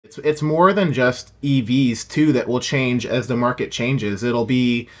it's more than just EVs too that will change as the market changes. It'll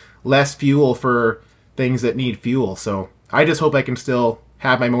be less fuel for things that need fuel. So I just hope I can still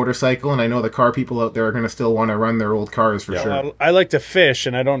have my motorcycle, and I know the car people out there are going to still want to run their old cars for sure. I like to fish,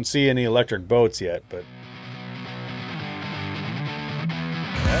 and I don't see any electric boats yet, but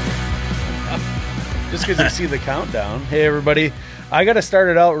just because you see the countdown. Hey, everybody. I got to start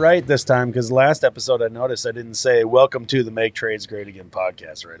it out right this time because last episode I noticed I didn't say welcome to the Make Trades Great Again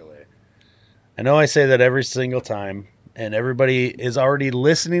podcast right away. I know I say that every single time, and everybody is already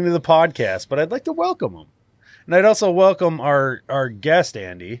listening to the podcast, but I'd like to welcome them. And I'd also welcome our guest,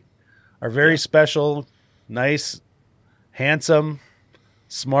 Andy, our very special, nice, handsome,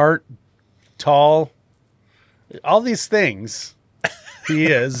 smart, tall, all these things. He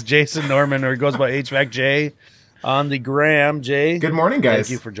is Jason Norman, or he goes by HVAC J on the gram. Jay, good morning, guys. Thank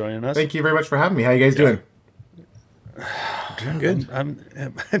you for joining us. Thank you very much for having me. How you guys doing? Doing good. I'm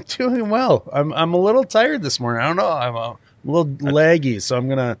doing well. I'm a little tired this morning. I don't know. I'm a little laggy, so I'm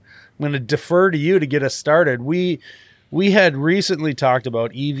gonna defer to you to get us started. We had recently talked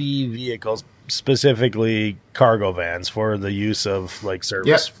about EV vehicles, specifically cargo vans for the use of like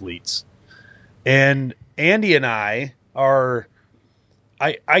service fleets. And Andy and I are.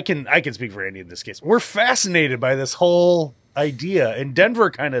 I can speak for Andy in this case. We're fascinated by this whole idea, and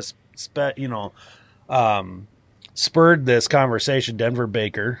Denver kind of spurred this conversation. Denver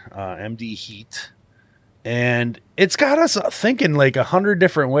Baker, MD Heat, and it's got us thinking like 100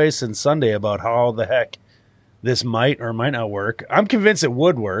 different ways since Sunday about how the heck this might or might not work. I'm convinced it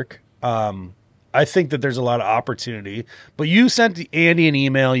would work. I think that there's a lot of opportunity. But you sent Andy an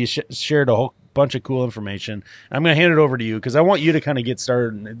email. You shared a whole bunch of cool information. I'm going to hand it over to you because I want you to kind of get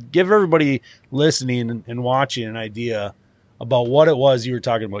started and give everybody listening and watching an idea about what it was you were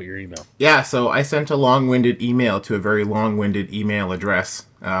talking about your email. Yeah, so I sent a long-winded email to a very long-winded email address.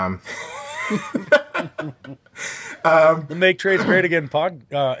 The Make Trades Great Again pod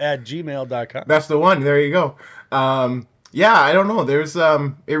at gmail.com. That's the one. There you go. Yeah, I don't know. There's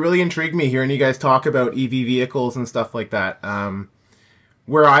it really intrigued me hearing you guys talk about EV vehicles and stuff like that.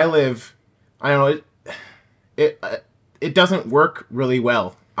 Where I live, I don't know, it doesn't work really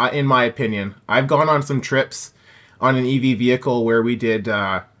well, in my opinion. I've gone on some trips on an EV vehicle where we did,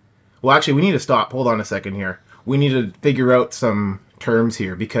 well, actually, we need to stop. Hold on a second here. We need to figure out some terms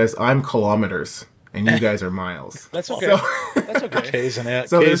here because I'm kilometers and you guys are miles. That's okay. So, that's okay. K's and M's.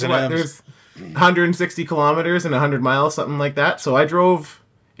 So there's 160 kilometers and 100 miles, something like that. So I drove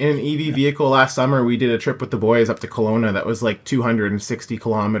in an EV vehicle last summer. We did a trip with the boys up to Kelowna. That was like 260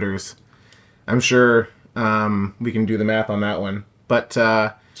 kilometers. I'm sure we can do the math on that one. But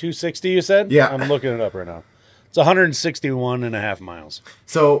 260, you said? Yeah. I'm looking it up right now. It's 161 and a half miles.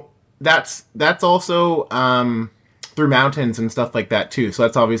 So that's also through mountains and stuff like that too. So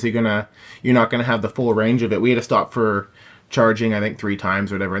that's obviously you're not gonna have the full range of it. We had to stop for charging, I think 3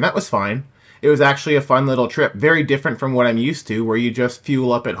 times or whatever, and that was fine. It was actually a fun little trip. Very different from what I'm used to, where you just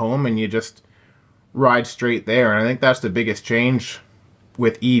fuel up at home and you just ride straight there. And I think that's the biggest change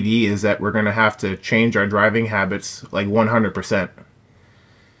with EV is that we're going to have to change our driving habits like 100%.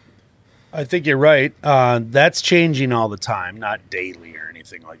 I think you're right. That's changing all the time, not daily or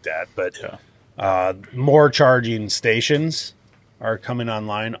anything like that, but more charging stations are coming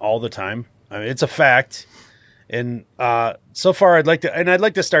online all the time. I mean, it's a fact. And so far, I'd like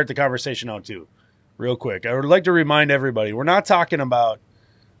to start the conversation out too, real quick. I would like to remind everybody, we're not talking about,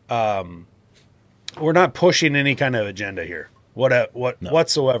 we're not pushing any kind of agenda here.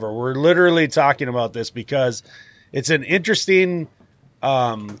 Whatsoever. We're literally talking about this because it's an interesting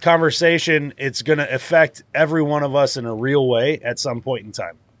conversation. It's going to affect every one of us in a real way at some point in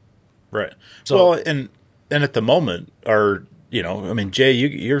time. Right. So, well, and at the moment, Jay,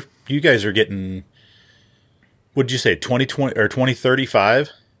 you guys are getting, what'd you say, 2020 or 2035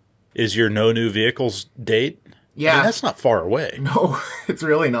 is your no new vehicles date? Yeah. I mean, that's not far away. No, it's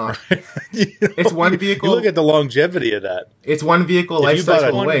really not. It's one vehicle. You look at the longevity of that. It's one vehicle life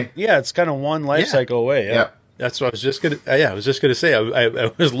cycle away. Yeah, it's kind of one life cycle away. Yeah. That's what I was just gonna. I was just gonna say. I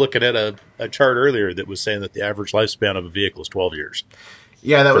was looking at a chart earlier that was saying that the average lifespan of a vehicle is 12 years.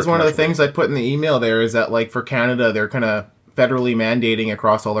 Yeah, that was one of the things I put in the email there is that, like, for Canada, they're kind of federally mandating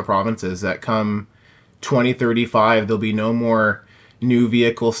across all the provinces that come 2035, there'll be no more new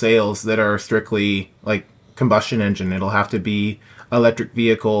vehicle sales that are strictly, like, combustion engine. It'll have to be electric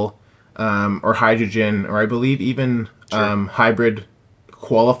vehicle or hydrogen, or I believe even hybrid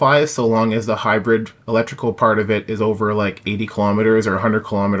qualifies, so long as the hybrid electrical part of it is over like 80 kilometers or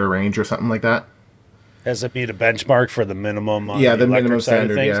 100-kilometer range or something like that. Has it meet a benchmark for the minimum? On the minimum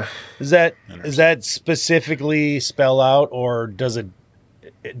standard. Yeah. Is that specifically spell out, or does it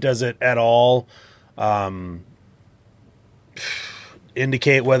does it at all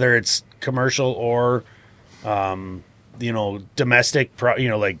indicate whether it's commercial or domestic,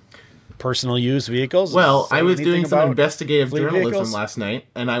 like personal use vehicles? Well, I was doing some investigative journalism vehicles? last night,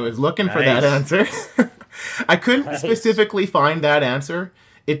 and I was looking for that answer. I couldn't specifically find that answer.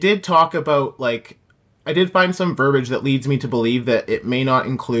 It did talk about, like, I did find some verbiage that leads me to believe that it may not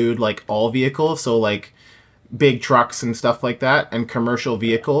include, like, all vehicles, so, like, big trucks and stuff like that, and commercial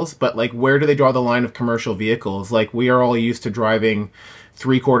vehicles, but, like, where do they draw the line of commercial vehicles? Like, we are all used to driving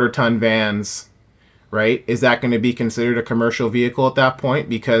 3/4-ton vans, right? Is that going to be considered a commercial vehicle at that point?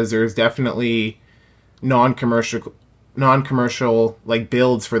 Because there's definitely non-commercial like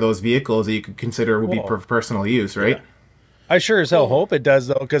builds for those vehicles that you could consider would be for personal use, right? Yeah. I sure as hell hope it does,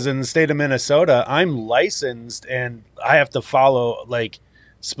 though, because in the state of Minnesota, I'm licensed and I have to follow like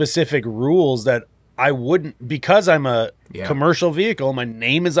specific rules that I wouldn't, because I'm a commercial vehicle. My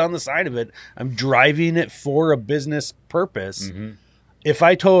name is on the side of it. I'm driving it for a business purpose. Mm-hmm. If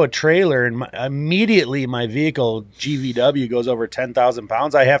I tow a trailer and immediately my vehicle GVW goes over 10,000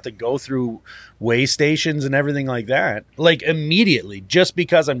 pounds, I have to go through weigh stations and everything like that. Like immediately, just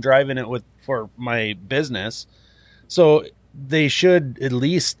because I'm driving it for my business. So they should at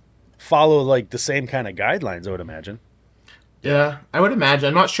least follow like the same kind of guidelines, I would imagine. Yeah, I would imagine.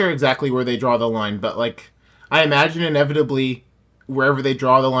 I'm not sure exactly where they draw the line, but like I imagine inevitably wherever they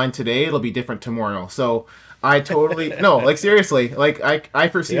draw the line today, it'll be different tomorrow. So I totally no, like seriously, like I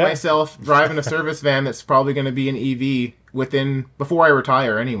foresee myself driving a service van that's probably going to be an EV before I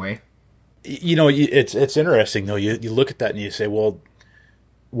retire anyway. It's interesting though. You look at that and you say, well,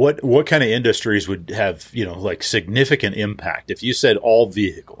 what kind of industries would have like significant impact if you said all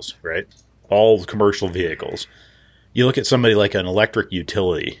vehicles, right? All commercial vehicles. You look at somebody like an electric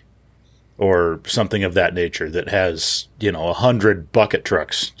utility or something of that nature that has 100 bucket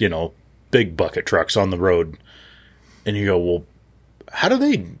trucks, big bucket trucks on the road, and you go, well, how do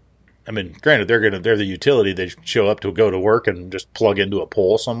they? I mean, granted, they're the utility. They show up to go to work and just plug into a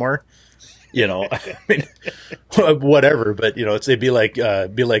pole somewhere, I mean, whatever. But it'd be like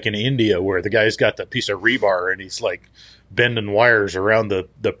in India where the guy's got the piece of rebar and he's like bending wires around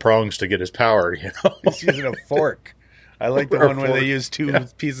the prongs to get his power. He's using a fork. I like the one where they use two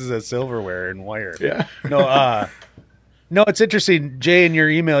pieces of silverware and wire. Yeah. No, it's interesting, Jay. In your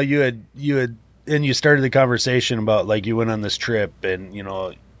email, you had and you started the conversation about like you went on this trip and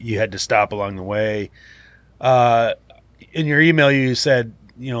you had to stop along the way. In your email, you said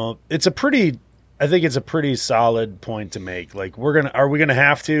it's a pretty solid point to make. Like are we gonna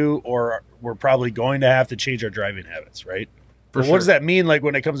have to, or we're probably going to have to change our driving habits, right? But what does that mean, like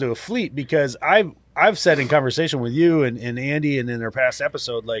when it comes to a fleet? Because I've said in conversation with you and Andy and in our past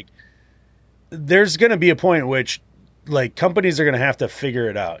episode, like there's going to be a point at which like companies are going to have to figure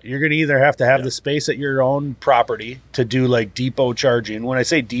it out. You're going to either have to have the space at your own property to do like depot charging. When I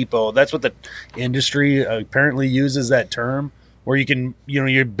say depot, that's what the industry apparently uses that term, where you can,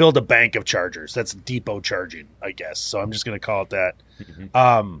 you build a bank of chargers. That's depot charging, I guess. So I'm just going to call it that.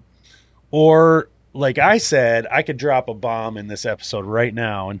 Mm-hmm. Or like I said, I could drop a bomb in this episode right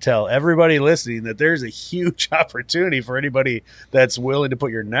now and tell everybody listening that there's a huge opportunity for anybody that's willing to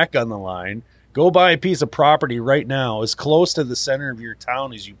put your neck on the line. Go buy a piece of property right now as close to the center of your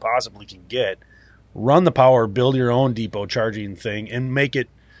town as you possibly can get. Run the power, build your own depot charging thing, and make it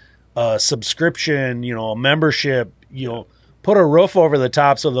a subscription, a membership, put a roof over the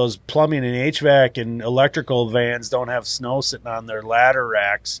tops of those plumbing and HVAC and electrical vans don't have snow sitting on their ladder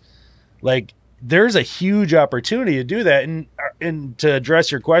racks. Like, there's a huge opportunity to do that. And to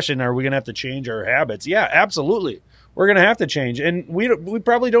address your question, are we going to have to change our habits? Yeah, absolutely. We're going to have to change. And we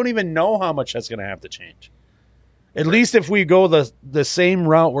probably don't even know how much that's going to have to change. At least if we go the same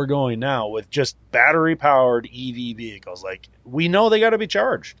route we're going now with just battery-powered EV vehicles. Like, we know they got to be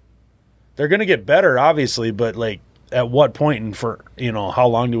charged. They're going to get better, obviously, but, like, at what point and for, how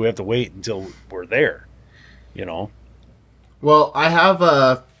long do we have to wait until we're there, Well, I have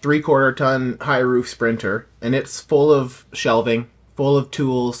a 3/4-ton high roof Sprinter, and it's full of shelving, full of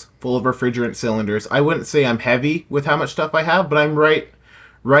tools, full of refrigerant cylinders. I wouldn't say I'm heavy with how much stuff I have, but I'm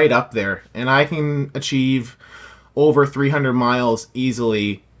right up there, and I can achieve over 300 miles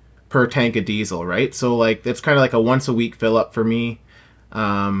easily per tank of diesel, right? So like it's kind of like a once a week fill up for me.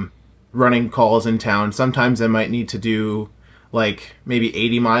 Running calls in town. Sometimes I might need to do like maybe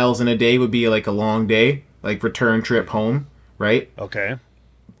 80 miles in a day would be like a long day, like return trip home, right? Okay.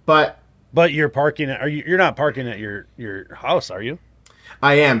 But you're parking you're not parking at your house, are you?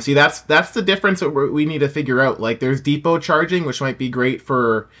 I am. See, that's the difference that we need to figure out. Like there's depot charging, which might be great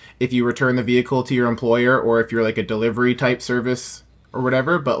for if you return the vehicle to your employer, or if you're like a delivery type service or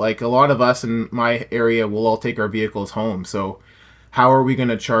whatever, but like a lot of us in my area will all take our vehicles home. So how are we going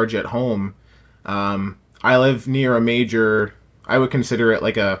to charge at home? I live near a major, I would consider it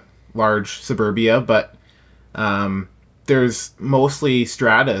like a large suburbia, but there's mostly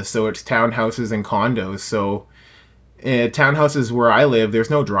strata, so it's townhouses and condos. So townhouses where I live, there's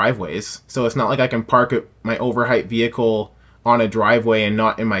no driveways, so it's not like I can park my overhyped vehicle on a driveway and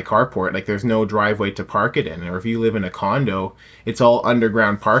not in my carport. Like, there's no driveway to park it in. Or if you live in a condo, it's all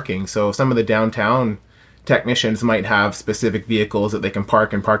underground parking. So some of the downtown technicians might have specific vehicles that they can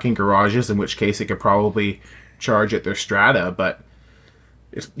park in parking garages, in which case it could probably charge at their strata, but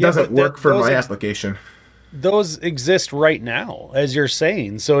it doesn't work for my application. Those exist right now, as you're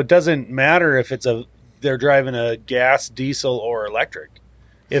saying. So it doesn't matter if they're driving a gas, diesel, or electric.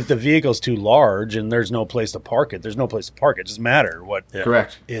 If the vehicle's too large and there's no place to park it, there's no place to park it. It doesn't matter what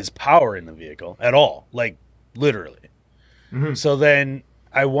is powering the vehicle at all, like literally. Mm-hmm. So then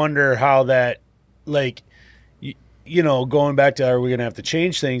I wonder how that, like, you know, going back to, are we going to have to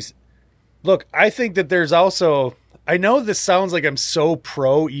change things? Look, I think that there's also, I know this sounds like I'm so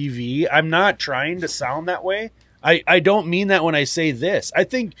pro EV. I'm not trying to sound that way. I don't mean that when I say this. I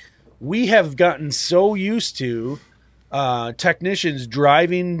think we have gotten so used to technicians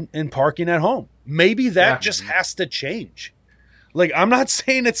driving and parking at home. Maybe that just has to change. Like, I'm not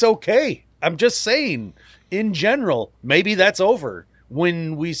saying it's okay. I'm just saying, in general, maybe that's over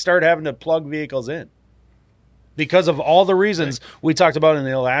when we start having to plug vehicles in. Because of all the reasons we talked about in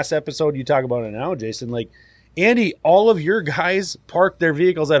the last episode, you talk about it now, Jason. Like, Andy, all of your guys park their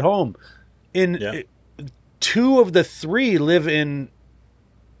vehicles at home. Two of the three live in,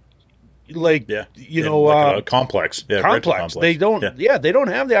 like, you know, like a complex. Complex. They don't. They don't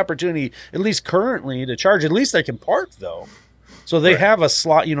have the opportunity, at least currently, to charge. At least they can park though. So they have a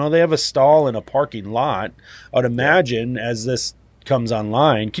slot. You know, they have a stall in a parking lot. I would imagine as this comes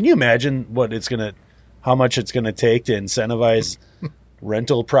online. Can you imagine how much it's gonna take to incentivize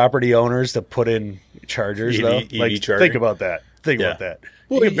rental property owners to put in chargers? EV think about that. Think about that.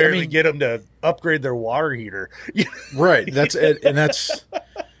 Well, you can barely get them to upgrade their water heater. Right. That's it, and that's.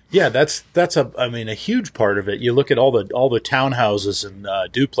 Yeah, that's a huge part of it. You look at all the townhouses and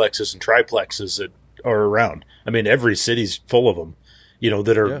duplexes and triplexes that are around. I mean, every city's full of them. You know,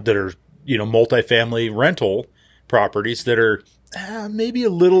 that are you know, multifamily rental properties that are maybe a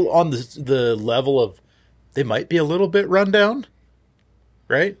little on the level of, they might be a little bit run down,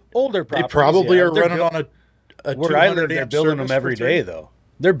 right? Older properties. They probably are running on a where I live, they're building them every day though.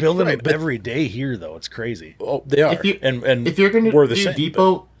 They're building them every day here though. It's crazy. Oh, they are. If you're going to do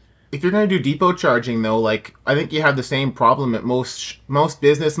depot. If you're going to do depot charging, though, like, I think you have the same problem at most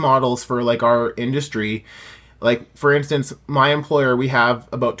business models for, like, our industry. Like, for instance, my employer, we have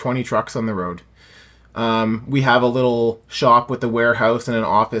about 20 trucks on the road. We have a little shop with a warehouse and an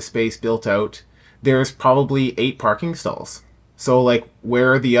office space built out. There's probably 8 parking stalls. So, like,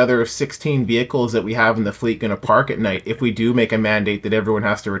 where are the other 16 vehicles that we have in the fleet going to park at night if we do make a mandate that everyone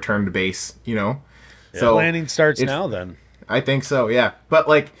has to return to base, you know? Yeah. So planning starts now, then. I think so, yeah. But,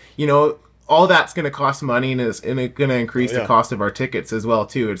 like, you know, all that's going to cost money, and it's going to increase the cost of our tickets as well,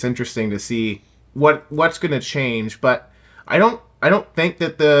 too. It's interesting to see what's going to change, but I don't think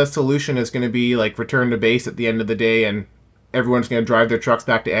that the solution is going to be, like, return to base at the end of the day and everyone's going to drive their trucks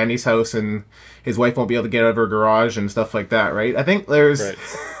back to Andy's house and his wife won't be able to get out of her garage and stuff like that, right? I think there's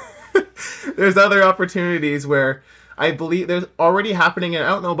there's other opportunities where I believe there's already happening, and I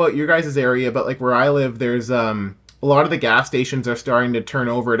don't know about your guys' area, but, like, where I live, there's a lot of the gas stations are starting to turn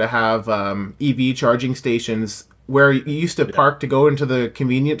over to have EV charging stations where you used to park to go into the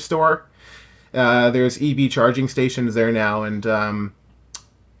convenience store. There's EV charging stations there now, and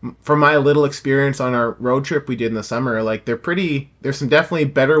from my little experience on our road trip we did in the summer, like, there's some definitely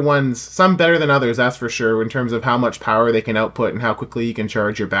better ones, some better than others, that's for sure, in terms of how much power they can output and how quickly you can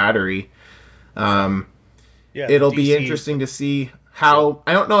charge your battery. It'll be interesting to see how,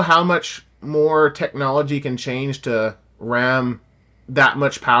 I don't know how much more technology can change to ram that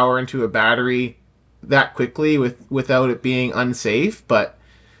much power into a battery that quickly without it being unsafe, but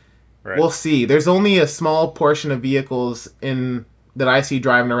we'll see. There's only a small portion of vehicles that I see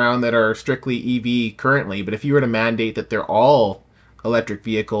driving around that are strictly EV currently, but if you were to mandate that they're all electric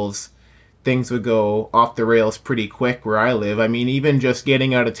vehicles, things would go off the rails pretty quick where I live. I mean, even just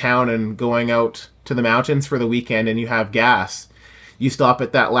getting out of town and going out to the mountains for the weekend and you have gas, you stop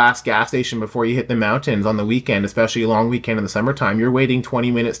at that last gas station before you hit the mountains on the weekend, especially a long weekend in the summertime. You're waiting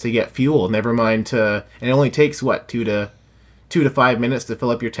 20 minutes to get fuel, never mind and it only takes, 2 to 5 minutes to fill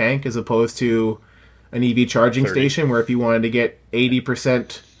up your tank, as opposed to an EV charging 30. station where if you wanted to get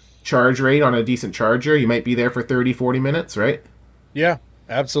 80% charge rate on a decent charger, you might be there for 30, 40 minutes, right? Yeah,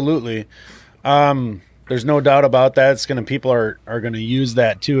 absolutely. There's no doubt about that. People are going to use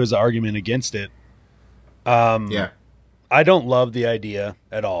that too as an argument against it. Yeah. I don't love the idea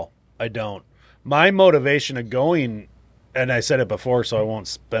at all. I don't. My motivation of going, and I said it before, so I won't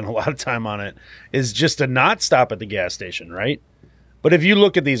spend a lot of time on it, is just to not stop at the gas station, right? But if you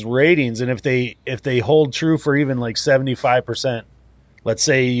look at these ratings, and if they hold true for even like 75%, let's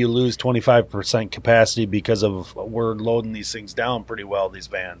say you lose 25% capacity because of we're loading these things down pretty well, these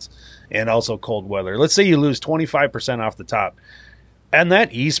vans, and also cold weather. Let's say you lose 25% off the top. And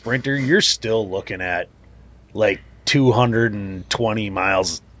that e-Sprinter, you're still looking at like 220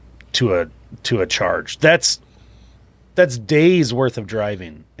 miles to a charge. That's days worth of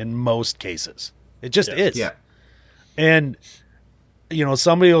driving in most cases. It just is. Yeah. And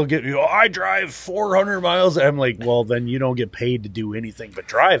somebody will get I drive 400 miles. I'm like, well, then you don't get paid to do anything but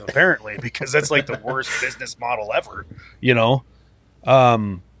drive, apparently, because that's like the worst business model ever,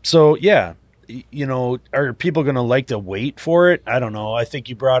 So yeah, are people going to like to wait for it? I don't know. I think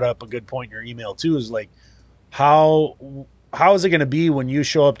you brought up a good point in your email too, is like, how is it going to be when you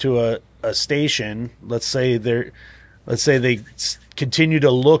show up to a station? Let's say they continue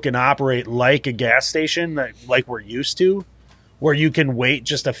to look and operate like a gas station, like we're used to, where you can wait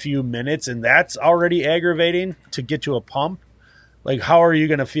just a few minutes, and that's already aggravating to get to a pump. Like, how are you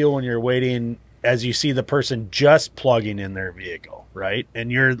going to feel when you're waiting as you see the person just plugging in their vehicle, right?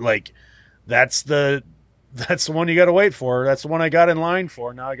 And you're like, that's the one you got to wait for. That's the one I got in line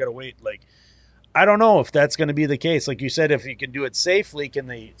for. Now I got to wait. Like, I don't know if that's going to be the case. Like you said, if you can do it safely, can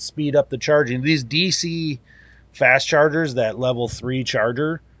they speed up the charging? These DC fast chargers, that level 3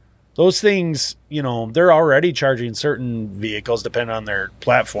 charger, those things, they're already charging certain vehicles, depending on their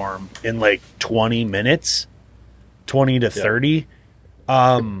platform, in like 20 minutes, 20 to 30.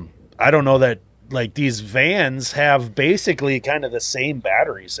 I don't know that, like, these vans have basically kind of the same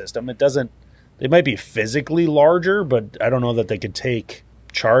battery system. They might be physically larger, but I don't know that they could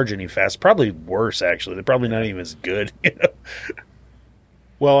charge any fast. Probably worse, actually. They're probably not even as good.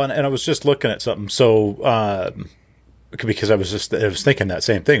 Well, and I was just looking at something. So, because I was thinking that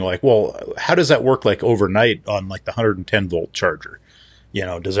same thing. Like, well, how does that work? Like overnight on like the 110 volt charger,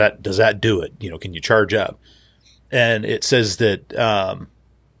 does that do it? Can you charge up? And it says that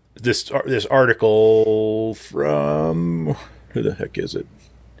this article from, who the heck is it?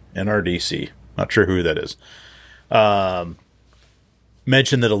 NRDC. Not sure who that is.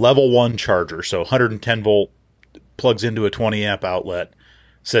 Mentioned that a level 1 charger, so 110 volt, plugs into a 20 amp outlet,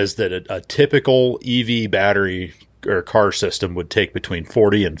 says that a typical EV battery or car system would take between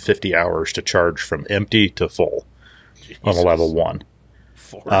 40 and 50 hours to charge from empty to full. Jesus. On a level 1.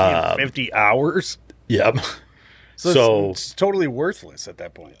 40 and 50 hours? Yep. So it's totally worthless at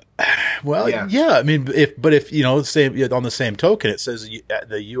that point. Well, yeah. I mean, if on the same token, it says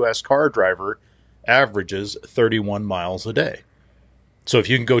the U.S. car driver averages 31 miles a day. So if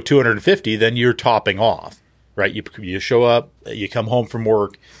you can go 250, then you're topping off, right? You show up, you come home from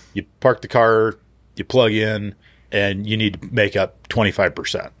work, you park the car, you plug in, and you need to make up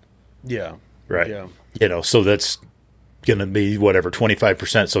 25%. Yeah. Right. Yeah. So that's going to be whatever,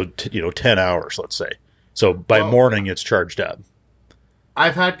 25%. So, 10 hours, let's say. So by morning, it's charged up.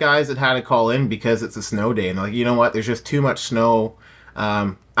 I've had guys that had to call in because it's a snow day, and they're like, you know what? There's just too much snow.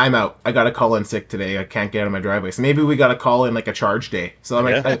 I'm out. I got to call in sick today. I can't get out of my driveway. So maybe we got to call in like a charge day. So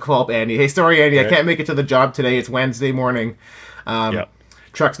I call up Andy. Hey, sorry, Andy, I can't make it to the job today. It's Wednesday morning.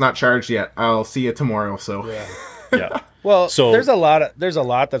 Truck's not charged yet. I'll see you tomorrow. So yeah. Well, so there's a lot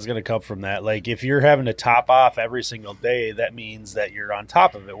that's going to come from that. Like, if you're having to top off every single day, that means that you're on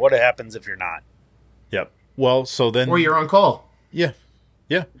top of it. What happens if you're not? Yep. Well, so then, or you're on call. Yeah.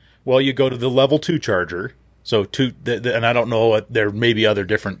 Well, you go to the level 2 charger. So and I don't know, there may be other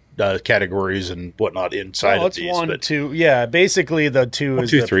different categories and whatnot inside of these. 1, 2. Yeah, basically the 2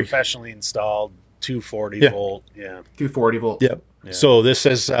 is the 3. professionally installed 240 volt. Yeah. 240 volt. Yep. Yeah. So this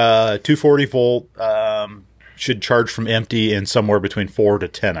says 240 volt should charge from empty in somewhere between 4 to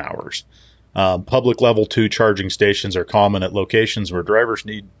 10 hours. Public level 2 charging stations are common at locations where drivers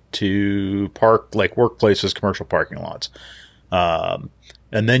need to park, like workplaces, commercial parking lots.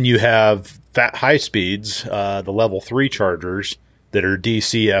 And then you have high speeds, the level 3 chargers that are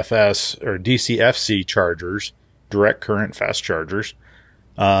DCFS or DCFC chargers, direct current fast chargers,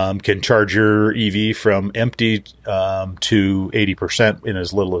 can charge your EV from empty to 80% in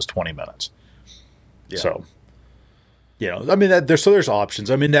as little as 20 minutes. Yeah. So, I mean, there's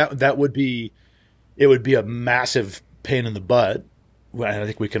options. I mean, that would be, it would be a massive pain in the butt. I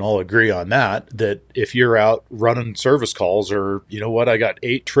think we can all agree on that if you're out running service calls, or, I got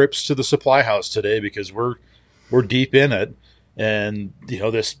 8 trips to the supply house today because we're deep in it, and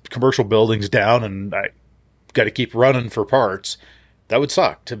this commercial building's down and I got to keep running for parts, that would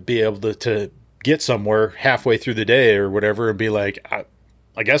suck to be able to get somewhere halfway through the day or whatever and be like,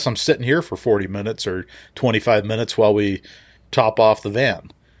 I guess I'm sitting here for 40 minutes or 25 minutes while we top off the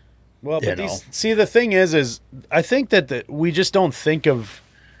van. Well, but see, the thing is I think that we just don't think of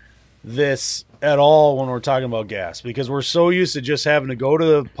this at all when we're talking about gas, because we're so used to just having to go to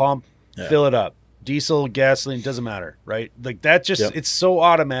the pump, fill it up. Diesel, gasoline, doesn't matter, right? Like that just, it's so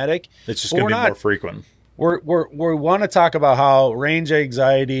automatic. It's just going to be more frequent. We want to talk about how range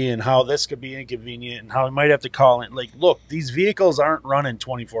anxiety and how this could be inconvenient and how we might have to call in. Like, look, these vehicles aren't running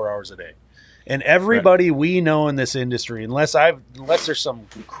 24 hours a day. And everybody we know in this industry, unless there's some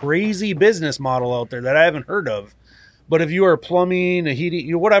crazy business model out there that I haven't heard of, but if you are plumbing,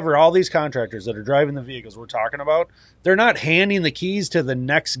 heating, whatever, all these contractors that are driving the vehicles we're talking about, they're not handing the keys to the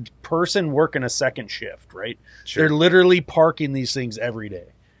next person working a second shift, right? Sure. They're literally parking these things every day.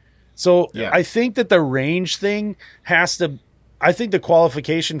 So I think that the range thing I think the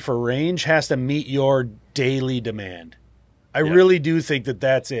qualification for range has to meet your daily demand. I really do think that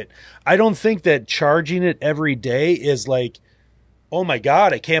that's it. I don't think that charging it every day is like, oh my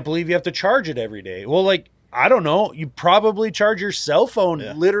God, I can't believe you have to charge it every day. Well, like, I don't know. You probably charge your cell phone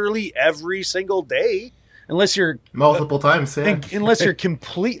literally every single day, unless you're multiple times. Unless you're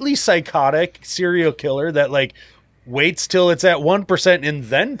completely psychotic serial killer that like waits till it's at 1% and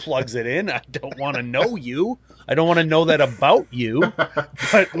then plugs it in. I don't want to know you. I don't want to know that about you.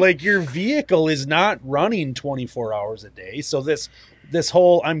 But like your vehicle is not running 24 hours a day. So this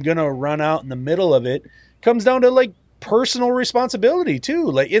whole I'm going to run out in the middle of it comes down to like personal responsibility too.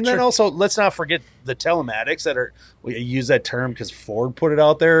 Like, and then also let's not forget the telematics we use that term because Ford put it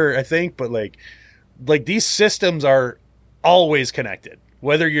out there, I think, but like these systems are always connected.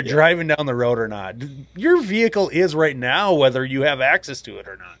 Whether you're driving down the road or not, your vehicle is right now, whether you have access to it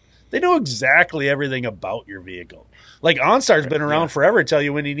or not. They know exactly everything about your vehicle. Like OnStar's been around forever to tell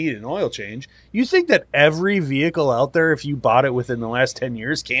you when you need an oil change. You think that every vehicle out there, if you bought it within the last 10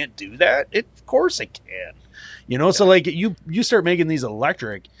 years, can't do that? Of course it can. So like you start making these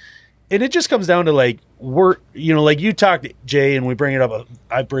electric, and it just comes down to like like you talked, Jay, and we bring it up.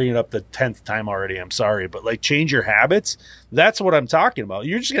 I bring it up the 10th time already. I'm sorry, but like change your habits. That's what I'm talking about.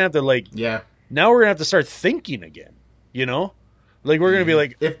 You're just gonna have to now we're gonna have to start thinking again. Like we're gonna be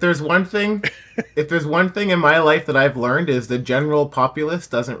like, if there's one thing in my life that I've learned is the general populace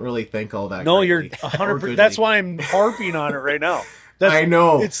doesn't really think all that. No, you're 100%. That's why I'm harping on it right now. I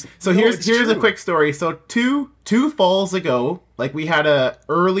know. Here's a quick story. So two falls ago, like we had a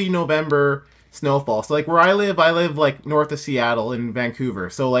early November snowfall. So like where I live like north of Seattle in Vancouver.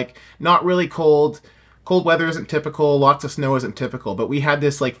 So like not really cold. Cold weather isn't typical. Lots of snow isn't typical. But we had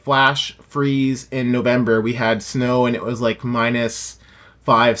this like flash freeze in November. We had snow and it was like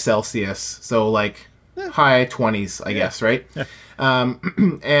 -5 Celsius. So like high 20s, I guess, right?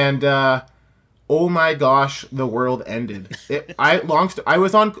 Yeah. Oh my gosh, the world ended. I'm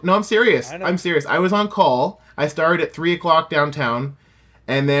serious. I was on call. I started at 3 o'clock downtown,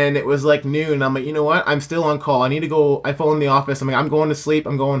 and then it was like noon. I'm like, you know what? I'm still on call. I need to go. I phoned the office. I'm like, I'm going to sleep.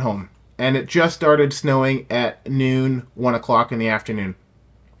 I'm going home. And it just started snowing at noon, 1 o'clock in the afternoon.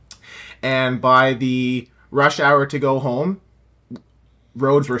 And by the rush hour to go home,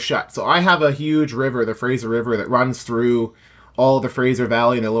 roads were shut. So I have a huge river, the Fraser River, that runs through all the Fraser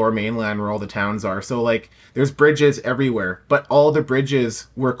Valley and the Lower Mainland where all the towns are. So like there's bridges everywhere, but all the bridges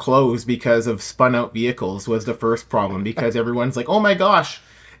were closed because of spun out vehicles was the first problem, because everyone's like, oh my gosh,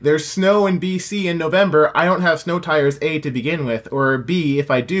 there's snow in BC in November. I don't have snow tires, A, to begin with, or B,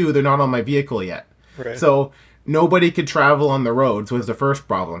 if I do, they're not on my vehicle yet. Right. So nobody could travel on the roads was the first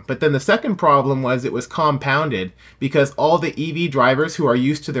problem. But then the second problem was it was compounded because all the EV drivers who are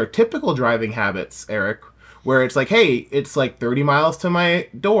used to their typical driving habits, Eric, where it's like, hey, it's like 30 miles to my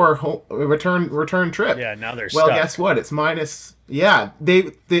door, return trip. Yeah, now they're well, stuck. Guess what? It's minus. Yeah,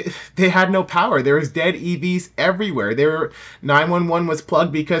 they had no power. There was dead EVs everywhere. 911 was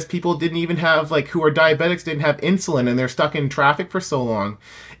plugged because people didn't even have, like, who are diabetics didn't have insulin, and they're stuck in traffic for so long.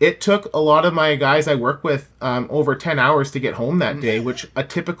 It took a lot of my guys I work with over 10 hours to get home that day, which a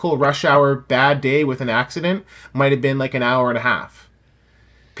typical rush hour bad day with an accident might have been like an hour and a half.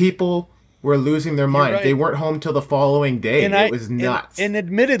 People were losing their mind. right. They weren't home till the following day. It was nuts. And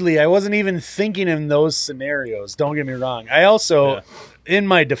admittedly, I wasn't even thinking in those scenarios. Don't get me wrong. I also, in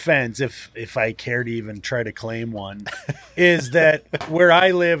my defense, if I care to even try to claim one, is that where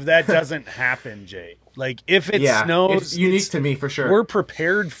I live, that doesn't happen, Jay. Like if it snows, it's unique to me for sure. We're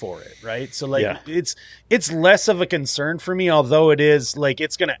prepared for it, right? So like it's less of a concern for me, although it is like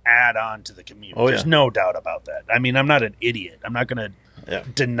it's going to add on to the commute. There's no doubt about that. I mean, I'm not an idiot. I'm not going to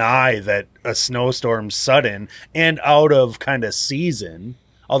deny that a snowstorm sudden and out of kind of season.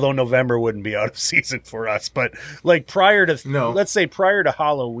 Although November wouldn't be out of season for us, but like let's say prior to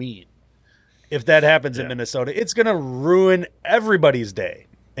Halloween, if that happens in Minnesota, it's going to ruin everybody's day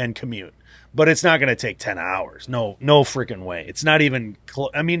and commute. But it's not going to take 10 hours. No freaking way. It's not even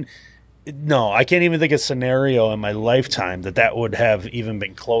I mean, no, I can't even think of a scenario in my lifetime that would have even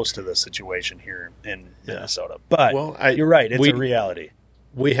been close to the situation here in Minnesota. But you're right. It's a reality.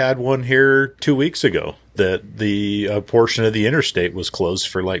 We had one here 2 weeks ago that the portion of the interstate was closed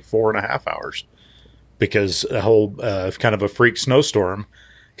for like 4.5 hours because a whole kind of a freak snowstorm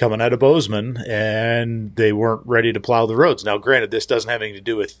coming out of Bozeman, and they weren't ready to plow the roads. Now, granted, this doesn't have anything to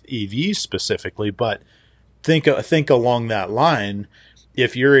do with EVs specifically, but think along that line.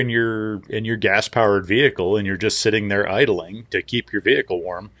 If you're in your gas-powered vehicle and you're just sitting there idling to keep your vehicle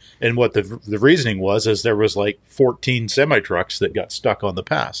warm, and what the reasoning was is there was like 14 semi-trucks that got stuck on the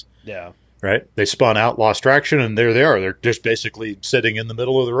pass. Yeah. Right? They spun out, lost traction, and there they are. They're just basically sitting in the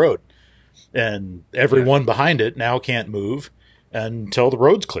middle of the road. And everyone behind it now can't move until the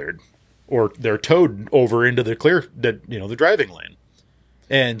road's cleared, or they're towed over into the the driving lane.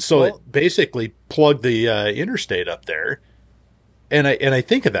 And so it basically plugged the interstate up there. And I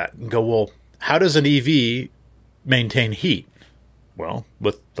think of that and go, well, how does an EV maintain heat? Well,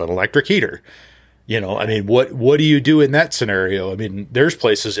 with an electric heater. I mean, what do you do in that scenario? I mean, there's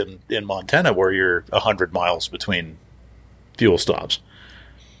places in Montana where you're 100 miles between fuel stops,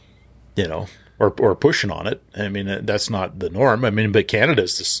 or pushing on it. I mean, that's not the norm. I mean, but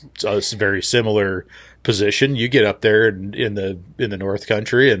Canada's a very similar position. You get up there in the North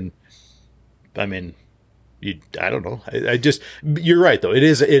Country, and I mean, I don't know. I just, you're right though. It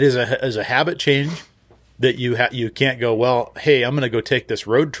is a habit change that you can't go, well, hey, I'm going to go take this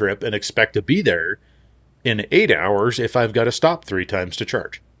road trip and expect to be there in 8 hours if I've got to stop 3 times to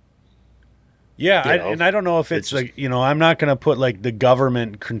charge. Yeah, and I don't know if it's like, I'm not going to put like the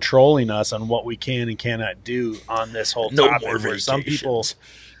government controlling us on what we can and cannot do on this whole topic. More where some people,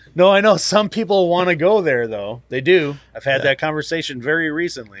 no, I know some people want to go there though. They do. I've had that conversation very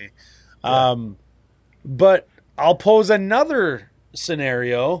recently. Yeah. But I'll pose another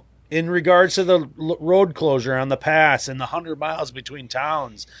scenario in regards to the road closure on the pass and the 100 miles between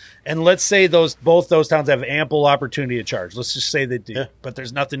towns. And let's say both those towns have ample opportunity to charge. Let's just say they do, but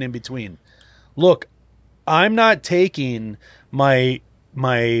there's nothing in between. Look, I'm not taking my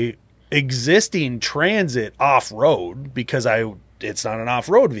existing transit off-road because it's not an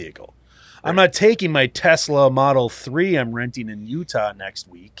off-road vehicle. Right. I'm not taking my Tesla Model 3 I'm renting in Utah next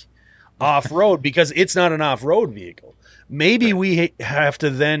week off-road because it's not an off-road vehicle. Maybe we have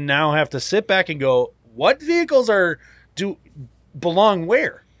to sit back and go, what vehicles belong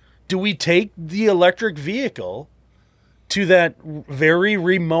where? Do we take the electric vehicle to that very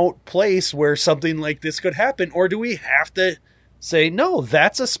remote place where something like this could happen? Or do we have to say, no,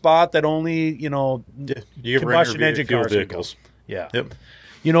 that's a spot that only, combustion engine cars vehicles. Yeah. Yep.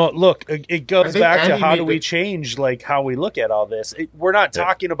 Look, it goes back to how do we change like how we look at all this. We're not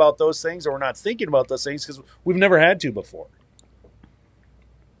talking about those things, or we're not thinking about those things because we've never had to before.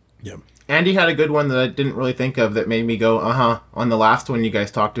 Yeah. Andy had a good one that I didn't really think of that made me go, on the last one you guys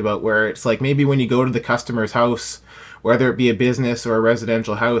talked about, where it's like maybe when you go to the customer's house, whether it be a business or a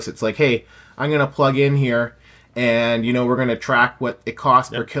residential house, it's like, hey, I'm going to plug in here and, we're going to track what it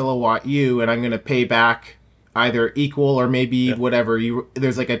costs per kilowatt and I'm going to pay back either equal or maybe whatever I'm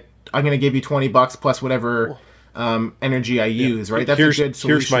going to give you $20 plus whatever energy I use, right? That's a good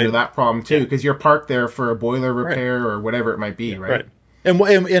solution to that problem too, because you're parked there for a boiler repair or whatever it might be, right? And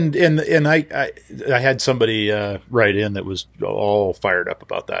I had somebody write in that was all fired up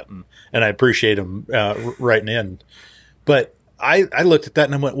about that, and I appreciate him writing in. But I looked at that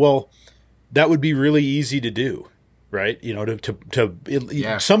and I went, well, that would be really easy to do, right?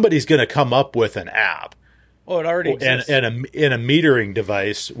 Somebody's going to come up with an app. Oh, it already exists. And a metering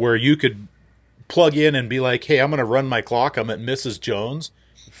device where you could plug in and be like, hey, I'm going to run my clock. I'm at Mrs. Jones.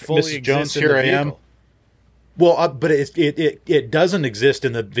 Mrs. Jones, here I am. Well, but it doesn't exist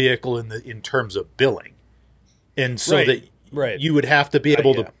in the vehicle in terms of billing, and so that you would have to be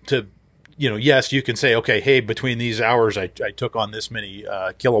able to yes, you can say, okay, hey, between these hours, I took on this many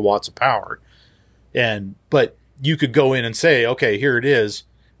kilowatts of power, but you could go in and say, okay, here it is.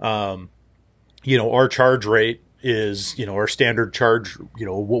 Our charge rate is, our standard charge,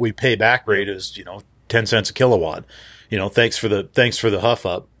 what we pay back rate is, 10 cents a kilowatt. Thanks for the huff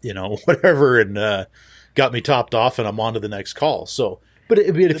up, whatever, and got me topped off, and I'm on to the next call. So, but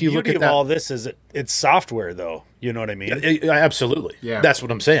if you look at all this is it's software, though. You know what I mean? Absolutely. Yeah, that's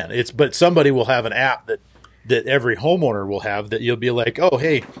what I'm saying. But somebody will have an app that every homeowner will have that you'll be like, oh,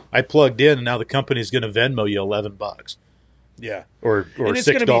 hey, I plugged in, and now the company's going to Venmo you $11. Yeah, or and it's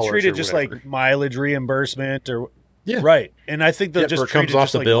going to be treated just like mileage reimbursement, or yeah, right. And I think they'll just treat it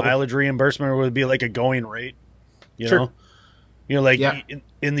just like bill. Mileage reimbursement would be like a going rate. Sure. Like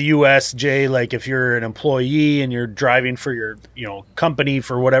in the U.S., Jay, like if you're an employee and you're driving for your company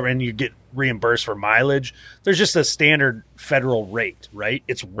for whatever, and you get reimbursed for mileage, there's just a standard federal rate, right?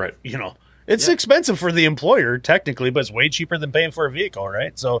 It's right. It's expensive for the employer technically, but it's way cheaper than paying for a vehicle,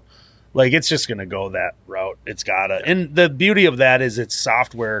 right? So, like, it's just gonna go that route. It's gotta, and the beauty of that is it's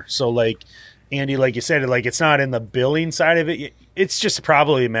software. So, like Andy, like you said, like it's not in the billing side of it. It's just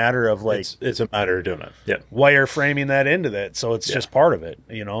probably a matter of like it's a matter of doing it. Yeah, wireframing that into that, so it's just part of it,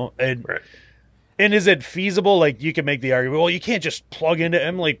 And right. And is it feasible? Like you can make the argument, well, you can't just plug into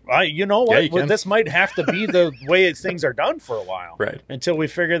them. Like, you know what? Yeah, this might have to be the way things are done for a while, right? Until we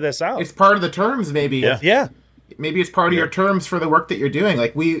figure this out. It's part of the terms, maybe. Yeah. Maybe it's part of your terms for the work that you're doing.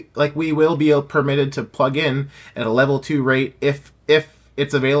 Like we will be permitted to plug in at a level 2 rate if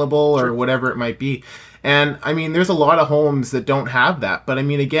it's available or whatever it might be. And I mean, there's a lot of homes that don't have that. But I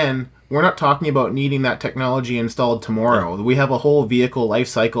mean, again, we're not talking about needing that technology installed tomorrow. Yeah. We have a whole vehicle life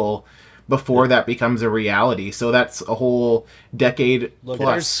cycle before that becomes a reality. So that's a whole decade plus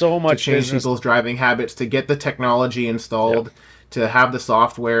there's so much to change people's driving habits, to get the technology installed, to have the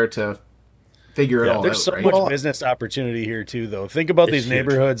software, to figure it all out. There's so much business opportunity here too, though. Think about these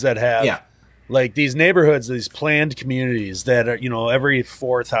neighborhoods that have like these neighborhoods, these planned communities that are, every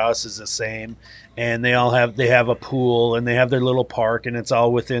fourth house is the same, and they have a pool and they have their little park, and it's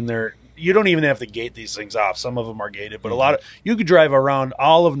all within their. You don't even have to gate these things off. Some of them are gated, but a lot of you could drive around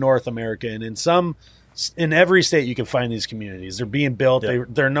all of North America, and in every state you can find these communities. They're being built.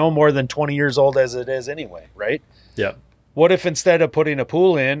 They're no more than 20 years old as it is anyway, right? Yeah. What if instead of putting a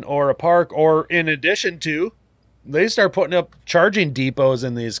pool in or a park, or in addition to, they start putting up charging depots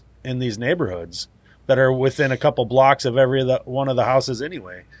in these neighborhoods that are within a couple blocks of every one of the houses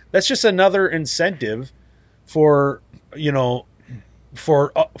anyway? That's just another incentive for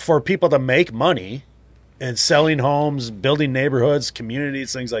for people to make money and selling homes, building neighborhoods,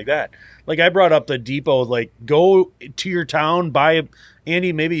 communities, things like that. Like I brought up the depot, like go to your town, buy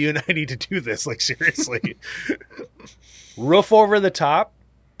Andy, maybe you and I need to do this, like seriously. Roof over the top,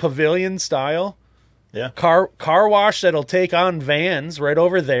 pavilion style. Yeah. Car wash that'll take on vans right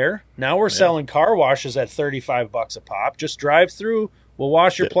over there. Now we're selling car washes at $35 a pop. Just drive through. We'll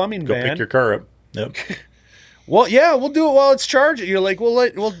wash your plumbing van. Go pick your car up. Yep. Well, yeah, we'll do it while it's charging. You're like,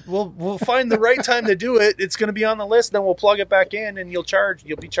 we'll find the right time to do it. It's going to be on the list. Then we'll plug it back in, and you'll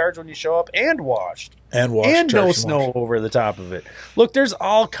be charged when you show up, and washed, and no snow over the top of it. Look, there's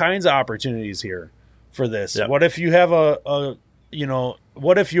all kinds of opportunities here for this. Yep. What if you have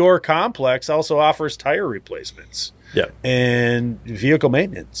what if your complex also offers tire replacements? Yeah, and vehicle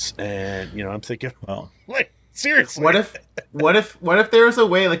maintenance, and I'm thinking, well, like. Seriously. What if there's a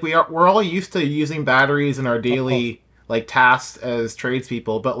way, like we're all used to using batteries in our daily like tasks as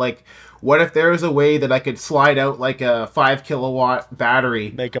tradespeople, but like what if there's a way that I could slide out like a 5 kilowatt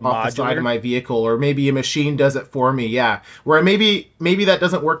battery off the side of my vehicle, or maybe a machine does it for me, where maybe that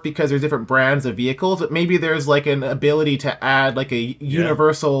doesn't work because there's different brands of vehicles, but maybe there's like an ability to add like a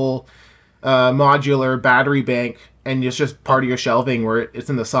universal modular battery bank, and it's just part of your shelving where it's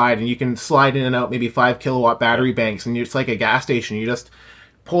in the side, and you can slide in and out maybe 5 kilowatt battery banks, and it's like a gas station. You just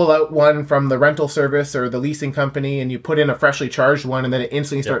pull out one from the rental service or the leasing company, and you put in a freshly charged one, and then it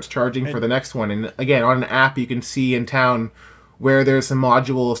instantly starts charging for the next one. And again, on an app, you can see in town where there's some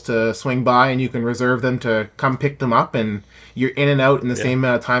modules to swing by, and you can reserve them to come pick them up, and you're in and out in the same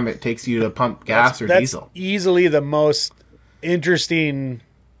amount of time it takes you to pump gas or diesel. That's easily the most interesting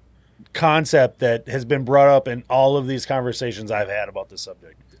concept that has been brought up in all of these conversations I've had about this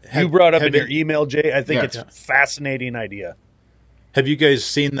subject. You brought up in your email, Jay. I think it's a fascinating idea. Have you guys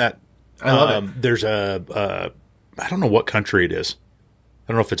seen that? I love it. There's I don't know what country it is.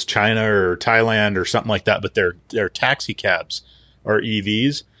 I don't know if it's China or Thailand or something like that, but their taxi cabs are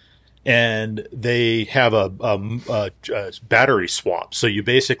EVs, and they have a battery swap. So you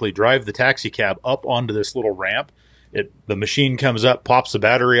basically drive the taxi cab up onto this little ramp, The machine comes up, pops the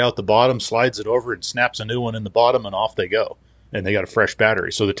battery out the bottom, slides it over, and snaps a new one in the bottom, and off they go. And they got a fresh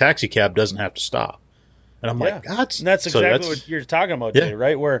battery. So the taxi cab doesn't have to stop. And I'm like, God. And that's exactly what you're talking about, Jay,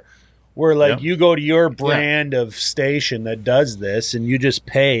 right? Where like you go to your brand of station that does this, and you just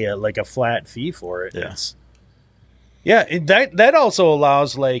pay a flat fee for it. That also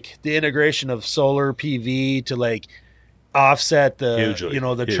allows like the integration of solar PV to like offset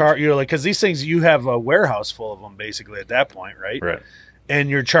the chart. You're like, because these things, you have a warehouse full of them basically at that point, right? Right. And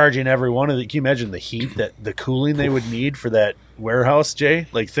you're charging every one of the. Can you imagine the heat the cooling they would need for that warehouse, Jay?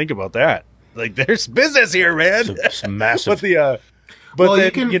 Like, think about that. Like, there's business here, man. It's massive. You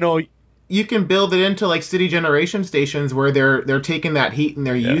can build it into like city generation stations where they're taking that heat and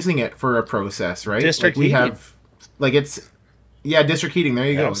they're using it for a process, right? District like we heating. have, like district heating. There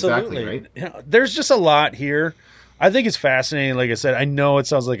you go. Absolutely. Exactly, right? There's just a lot here. I think it's fascinating. Like I said, I know it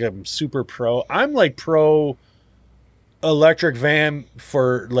sounds like I'm super pro. I'm like pro electric van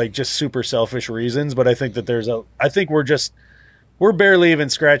for like just super selfish reasons, but I think that we're barely even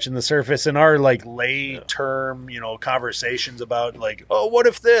scratching the surface in our like lay term, conversations about like, oh, what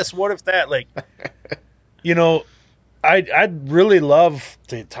if this, what if that? Like, I'd really love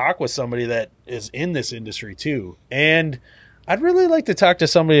to talk with somebody that is in this industry too. And I'd really like to talk to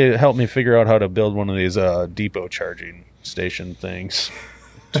somebody to help me figure out how to build one of these depot charging station things.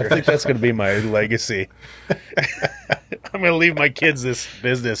 I think that's going to be my legacy. I'm going to leave my kids this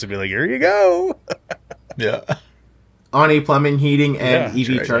business and be like, here you go. Yeah. On a plumbing, heating, and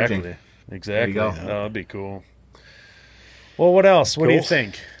EV charging. Exactly. Oh, that'd be cool. Well, what else? What do you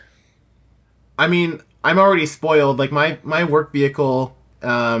think? I mean, I'm already spoiled. Like my work vehicle,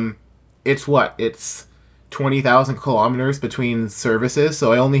 it's 20,000 kilometers between services,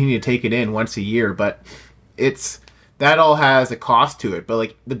 so I only need to take it in once a year. But that all has a cost to it. But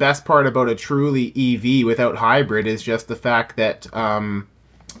like the best part about a truly EV without hybrid is just the fact that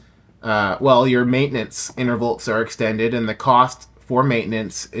your maintenance intervals are extended and the cost for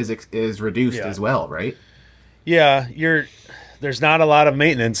maintenance is reduced as well, right? Yeah, there's not a lot of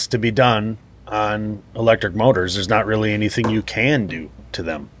maintenance to be done on electric motors. There's not really anything you can do to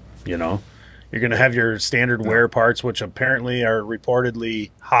them, You're going to have your standard wear parts, which apparently are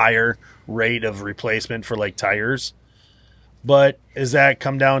reportedly higher rate of replacement for like tires. But does that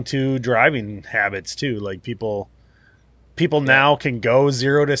come down to driving habits too? Like people now can go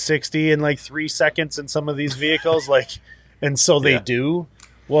 0 to 60 in like 3 seconds in some of these vehicles, and so they do.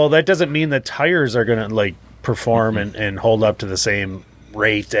 Well, that doesn't mean the tires are going to like perform and hold up to the same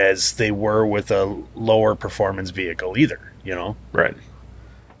rate as they were with a lower performance vehicle either, Right.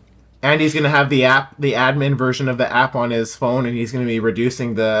 And he's going to have the admin version of the app on his phone, and he's going to be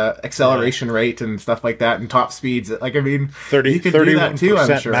reducing the acceleration rate and stuff like that and top speeds. Like, I mean, 30, you can do that too,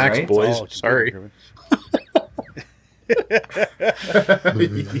 I'm sure, max, right? boys. Oh, sorry.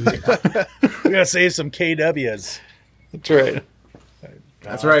 We got to save some KWs. That's right.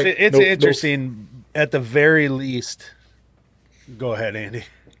 That's right. It's interesting at the very least. Go ahead, Andy.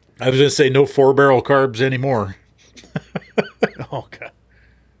 I was going to say no 4-barrel carbs anymore. Oh, God.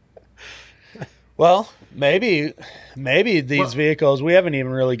 Well, maybe these vehicles, we haven't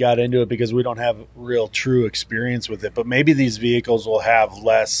even really got into it because we don't have real true experience with it, but maybe these vehicles will have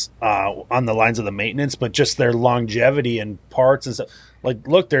less on the lines of the maintenance, but just their longevity and parts and stuff. Like,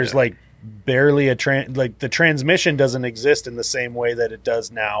 look, there's like barely the transmission doesn't exist in the same way that it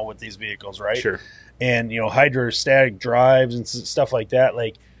does now with these vehicles, right? Sure. And, hydrostatic drives and stuff like that.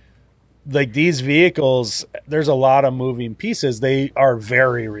 Like these vehicles, there's a lot of moving pieces. They are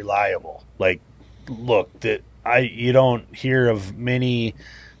very reliable. Like, look, you don't hear of many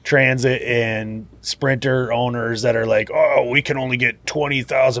Transit and Sprinter owners that are like, oh, we can only get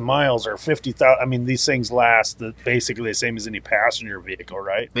 20,000 miles or 50,000. I mean, these things last basically the same as any passenger vehicle,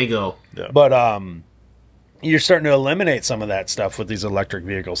 right? They go. Yeah. But you're starting to eliminate some of that stuff with these electric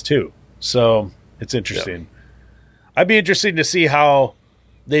vehicles too. So it's interesting. I'd be interested to see how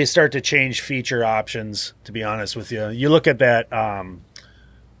they start to change feature options, to be honest with you. You look at that,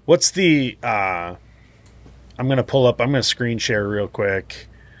 what's the I'm going to screen share real quick.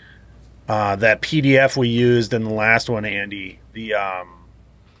 That PDF we used in the last one, Andy, the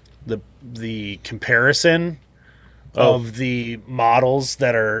comparison of the models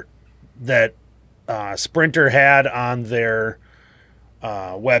that Sprinter had on their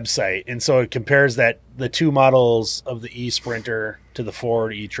website, and so it compares the two models of the e-Sprinter to the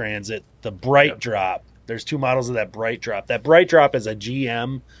Ford e-Transit. The Bright Drop. There's two models of that Bright Drop. That Bright Drop is a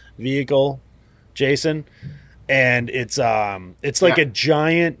GM vehicle, Jason. And it's like a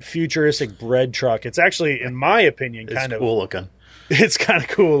giant futuristic bread truck. It's actually, in my opinion, kind of cool looking. It's kind of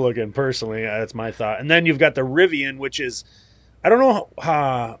cool looking, personally. That's my thought. And then you've got the Rivian, which is, I don't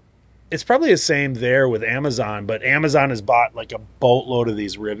know, it's probably the same there with Amazon, but Amazon has bought like a boatload of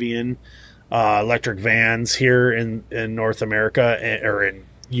these Rivian electric vans here in North America, or in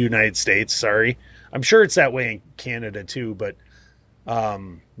United States, sorry. I'm sure it's that way in Canada too, but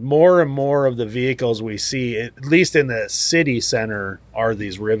more and more of the vehicles we see, at least in the city center, are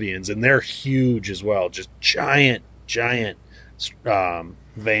these Rivians, and they're huge as well. Just giant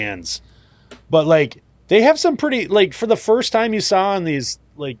vans. But like, they have some pretty, like, for the first time you saw in these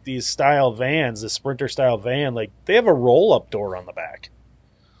style vans, the Sprinter style van, like, they have a roll up door on the back,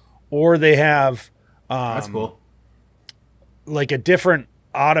 or they have that's cool, like a different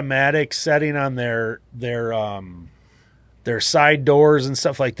automatic setting on their side doors and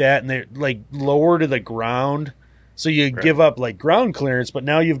stuff like that, and they're like lower to the ground, so you give up like ground clearance, but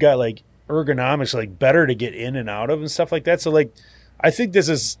now you've got like ergonomics, like better to get in and out of and stuff like that. So like, I think this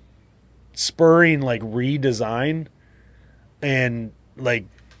is spurring like redesign and like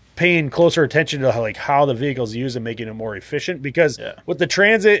paying closer attention to how the vehicle's used and making it more efficient, because with the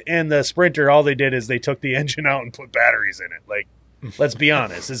Transit and the Sprinter, all they did is they took the engine out and put batteries in it. Like, let's be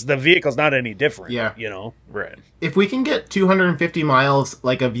honest, the vehicle's not any different. Yeah. You know? Right. If we can get 250 miles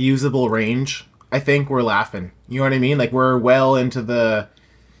like of usable range, I think we're laughing. You know what I mean? Like, we're well into the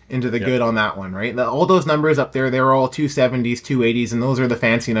good on that one, right? All those numbers up there, they're all 270s, 280s, and those are the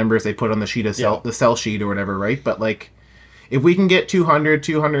fancy numbers they put on the sheet of the cell sheet or whatever, right? But like, if we can get 200,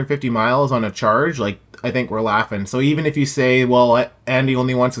 250 miles on a charge, like, I think we're laughing. So even if you say, well, Andy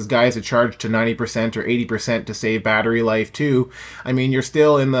only wants his guys to charge to 90% or 80% to save battery life too, I mean, you're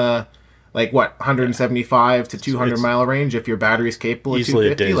still in the, like, what, 175 to 200 mile range if your battery's capable of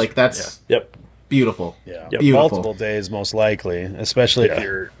 250? Like, that's beautiful. Yeah. Beautiful. Multiple days, most likely, especially if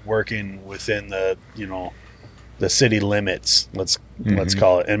you're working within the, the city limits, let's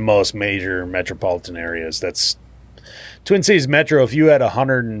call it, in most major metropolitan areas. That's Twin Cities Metro. If you had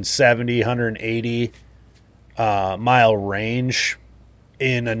 170, 180 mile range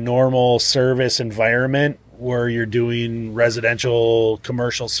in a normal service environment where you're doing residential,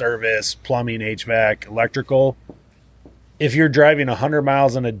 commercial service, plumbing, HVAC, electrical, if you're driving 100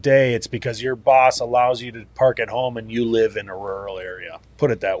 miles in a day, it's because your boss allows you to park at home and you live in a rural area.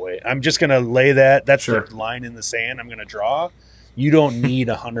 Put it that way. I'm just going to lay that. That's the line in the sand I'm going to draw. You don't need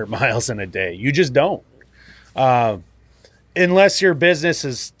 100 miles in a day. You just don't. Unless your business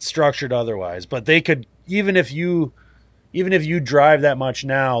is structured otherwise. But they could, even if you drive that much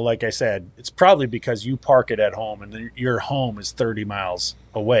now, like I said, it's probably because you park it at home and your home is 30 miles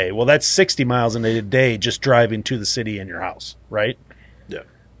away. Well, that's 60 miles in a day just driving to the city and your house, right? Yeah.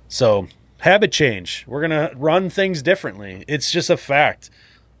 So habit change. We're going to run things differently. It's just a fact.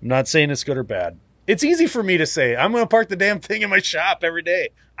 I'm not saying it's good or bad. It's easy for me to say, I'm going to park the damn thing in my shop every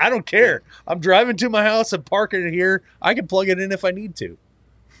day. I don't care. I'm driving to my house and parking it here. I can plug it in if I need to.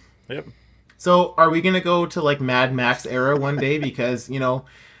 Yep. So are we going to go to like Mad Max era one day? Because,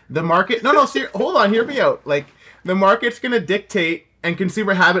 the market, hold on, hear me out. Like, the market's going to dictate and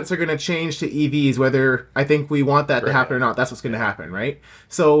consumer habits are going to change to EVs, whether I think we want that to happen or not. That's what's going to happen, right?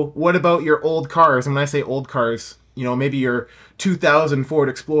 So what about your old cars? And when I say old cars, maybe your 2000 Ford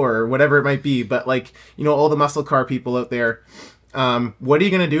Explorer or whatever it might be, but like, all the muscle car people out there, what are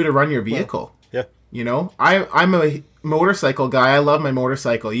you going to do to run your vehicle? I'm a motorcycle guy. I love my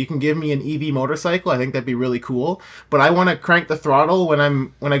motorcycle. You can give me an EV motorcycle. I think that'd be really cool. But I want to crank the throttle when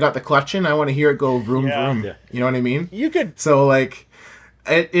I got the clutch in. I want to hear it go vroom vroom. Yeah. You know what I mean? You could. So like,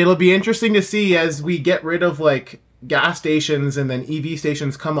 it'll be interesting to see as we get rid of like gas stations and then EV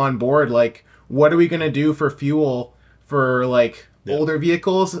stations come on board. Like, what are we going to do for fuel for like older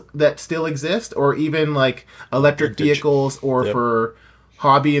vehicles that still exist, or even like electric vehicles, or for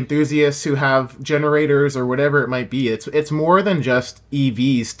hobby enthusiasts who have generators or whatever it might be. It's more than just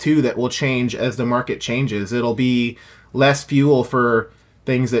EVs too that will change as the market changes. It'll be less fuel for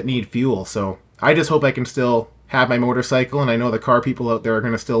things that need fuel. So I just hope I can still have my motorcycle, and I know the car people out there are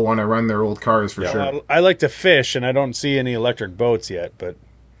going to still want to run their old cars for sure. I like to fish, and I don't see any electric boats yet, but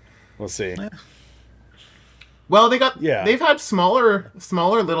we'll see. Well, they've had smaller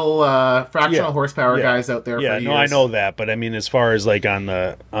little fractional horsepower guys out there for years. No, I know that, but I mean, as far as like on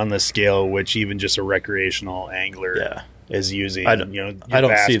the scale, which even just a recreational angler is using, I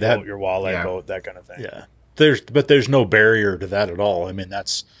don't see that boat, your walleye boat, that kind of thing. Yeah, there's no barrier to that at all. I mean,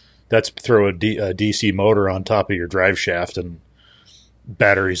 that's throw a DC motor on top of your drive shaft and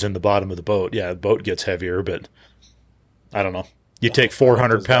batteries in the bottom of the boat. Yeah, the boat gets heavier, but I don't know. You take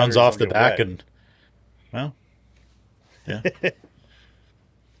 400 pounds off the back and, well. Yeah.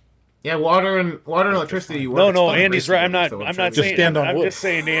 Yeah, water and electricity. No, Andy's right. I'm not saying. stand on I'm wood. just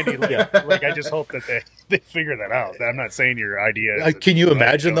saying, Andy. Like I just hope that they figure that out. I'm not saying your idea. Can you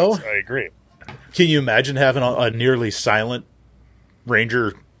imagine though? I agree. Can you imagine having a nearly silent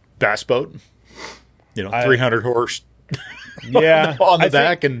Ranger bass boat? 300 horse. Yeah, on the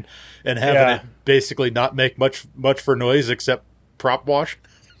back and having it basically not make much for noise except prop wash.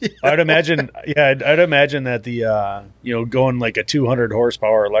 I'd imagine that the going like a 200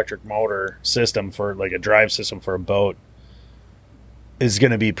 horsepower electric motor system for like a drive system for a boat is going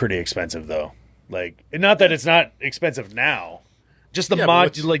to be pretty expensive though. Like, not that it's not expensive now, just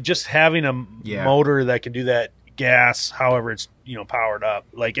the just having a motor that can do that gas, however it's powered up.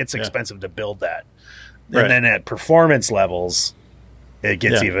 Like, it's expensive to build that, and then at performance levels, it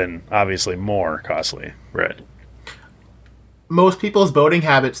gets even obviously more costly. Right. Most people's boating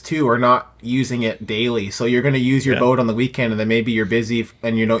habits too are not using it daily. So you're going to use your boat on the weekend, and then maybe you're busy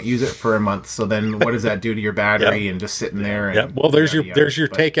and you don't use it for a month. So then what does that do to your battery and just sitting there? And well, there's your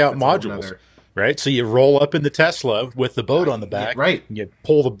takeout modules, right? So you roll up in the Tesla with the boat on the back, right? And you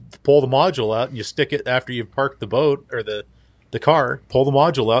pull the module out and you stick it after you've parked the boat or the car. Pull the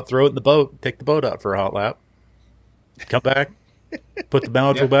module out, throw it in the boat, take the boat out for a hot lap, come back, put the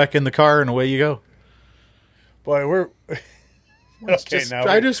module back in the car, and away you go. Boy, we're. Okay,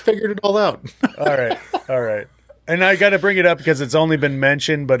 I just figured it all out. All right. And I got to bring it up because it's only been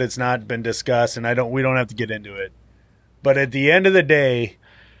mentioned, but it's not been discussed, and we don't have to get into it. But at the end of the day,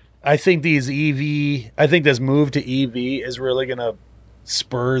 I think this move to EV is really going to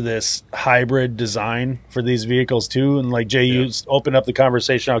spur this hybrid design for these vehicles too. And like Jay, you opened up the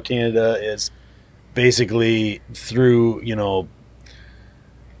conversation how Canada is basically through,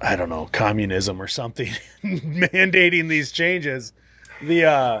 I don't know, communism or something, mandating these changes. We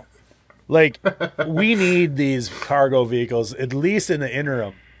need these cargo vehicles, at least in the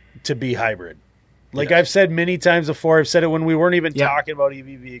interim, to be hybrid. Like I've said many times before, I've said it when we weren't even talking about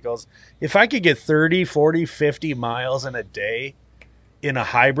EV vehicles. If I could get 30, 40, 50 miles in a day in a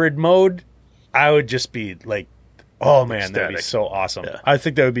hybrid mode, I would just be like, oh man, ecstatic. That'd be so awesome. Yeah. I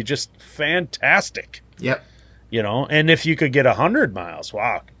think that would be just fantastic. Yep. And if you could get 100 miles,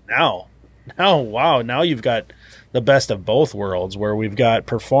 wow, now you've got the best of both worlds, where we've got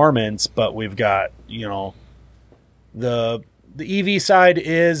performance, but we've got, the EV side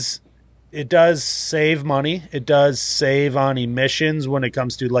it does save money. It does save on emissions when it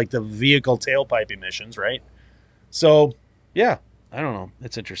comes to like the vehicle tailpipe emissions, right? So, yeah, I don't know.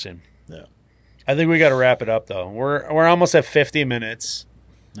 It's interesting. Yeah. I think we got to wrap it up though. We're almost at 50 minutes.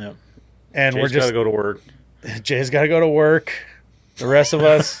 Yeah. And Jay's we're just got to go to work. Jay's got to go to work. The rest of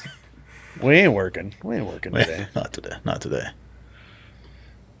us, we ain't working. We ain't working today. Not today.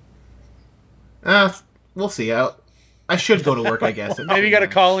 We'll see. I should go to work, I guess. Maybe you got to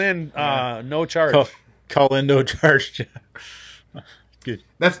call in, no charge. Call in, no charge. Good.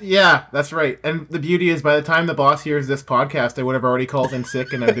 That's right. And the beauty is, by the time the boss hears this podcast, I would have already called in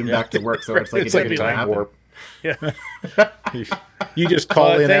sick and I've been back to work. So it's like a time warp. Yeah. You just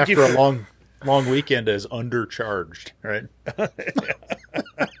call in after a long weekend as undercharged, right?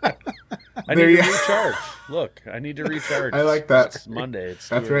 I need to recharge. Look, I need to recharge. I like that. It's Monday.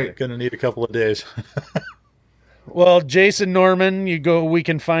 That's right. Gonna need a couple of days. Well, Jason Norman, we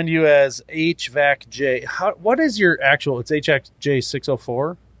can find you as HVAC-J. What is your actual? It's HVAC-J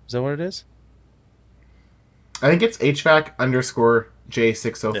 604. Is that what it is? I think it's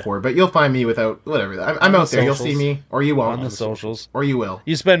HVAC_J604, but you'll find me without whatever. I'm out there. You'll see me, or you won't on the socials, or you will.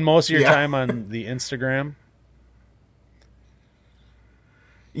 You spend most of your time on the Instagram.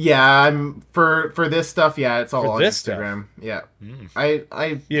 Yeah, I'm for this stuff. Yeah, it's all on Instagram. Stuff. Yeah,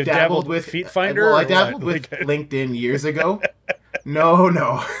 I you dabbled with Feet Finder. Well, I dabbled with LinkedIn years ago.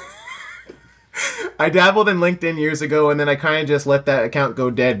 No. I dabbled in LinkedIn years ago, and then I kind of just let that account go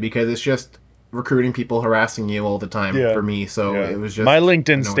dead because it's just recruiting people harassing you all the time for me. So it was just my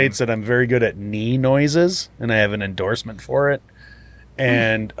LinkedIn states that I'm very good at knee noises, and I have an endorsement for it,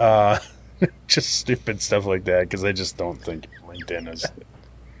 and just stupid stuff like that because I just don't think LinkedIn is.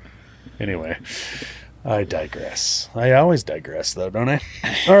 Anyway, I digress. I always digress, though, don't I?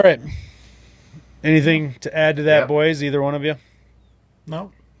 All right. Anything to add to that, boys? Either one of you?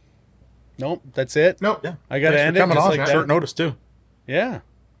 No. Nope. That's it. Nope. Yeah. I got to end it coming just on like short notice too. Yeah.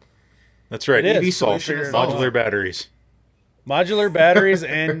 That's right. It EV is. solution, modular batteries. Modular batteries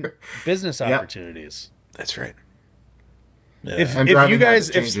and business opportunities. That's right. Yeah. If you guys,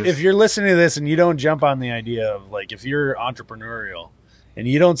 if you're listening to this and you don't jump on the idea of like, if you're entrepreneurial and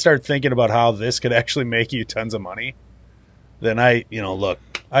you don't start thinking about how this could actually make you tons of money, then look,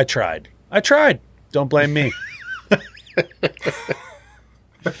 I tried. Don't blame me.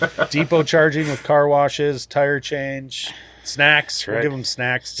 Depot charging with car washes, tire change, snacks. Right. We'll give them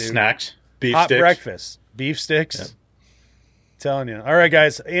snacks too. Snacks, beef Hot sticks. breakfast, beef sticks. Yep. Telling you. All right,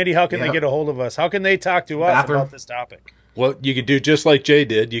 guys. Andy, how can they Yep. get a hold of us? How can they talk to us Bathroom. about this topic? Well, you could do just like Jay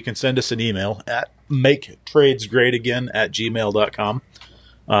did. You can send us an email at maketradesgreatagain@gmail.com.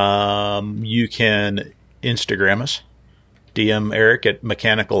 You can Instagram us, DM Eric at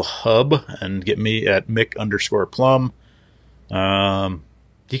Mechanical Hub, and get me at Mick_Plum.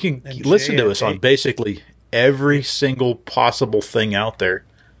 You can And listen Jay to at us on basically every single possible thing out there.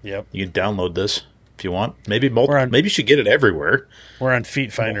 Yep. You can download this if you want. Maybe on- maybe you should get it everywhere. We're on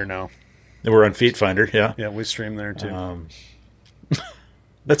Feet Finder now. We're on Feet Finder, yeah. Yeah, we stream there too.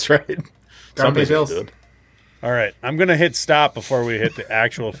 That's right. Gotta pay Somebody's bills. gonna do it. All right. I'm going to hit stop before we hit the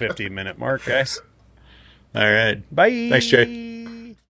actual 15-minute mark, guys. All right. Bye. Thanks, Jay.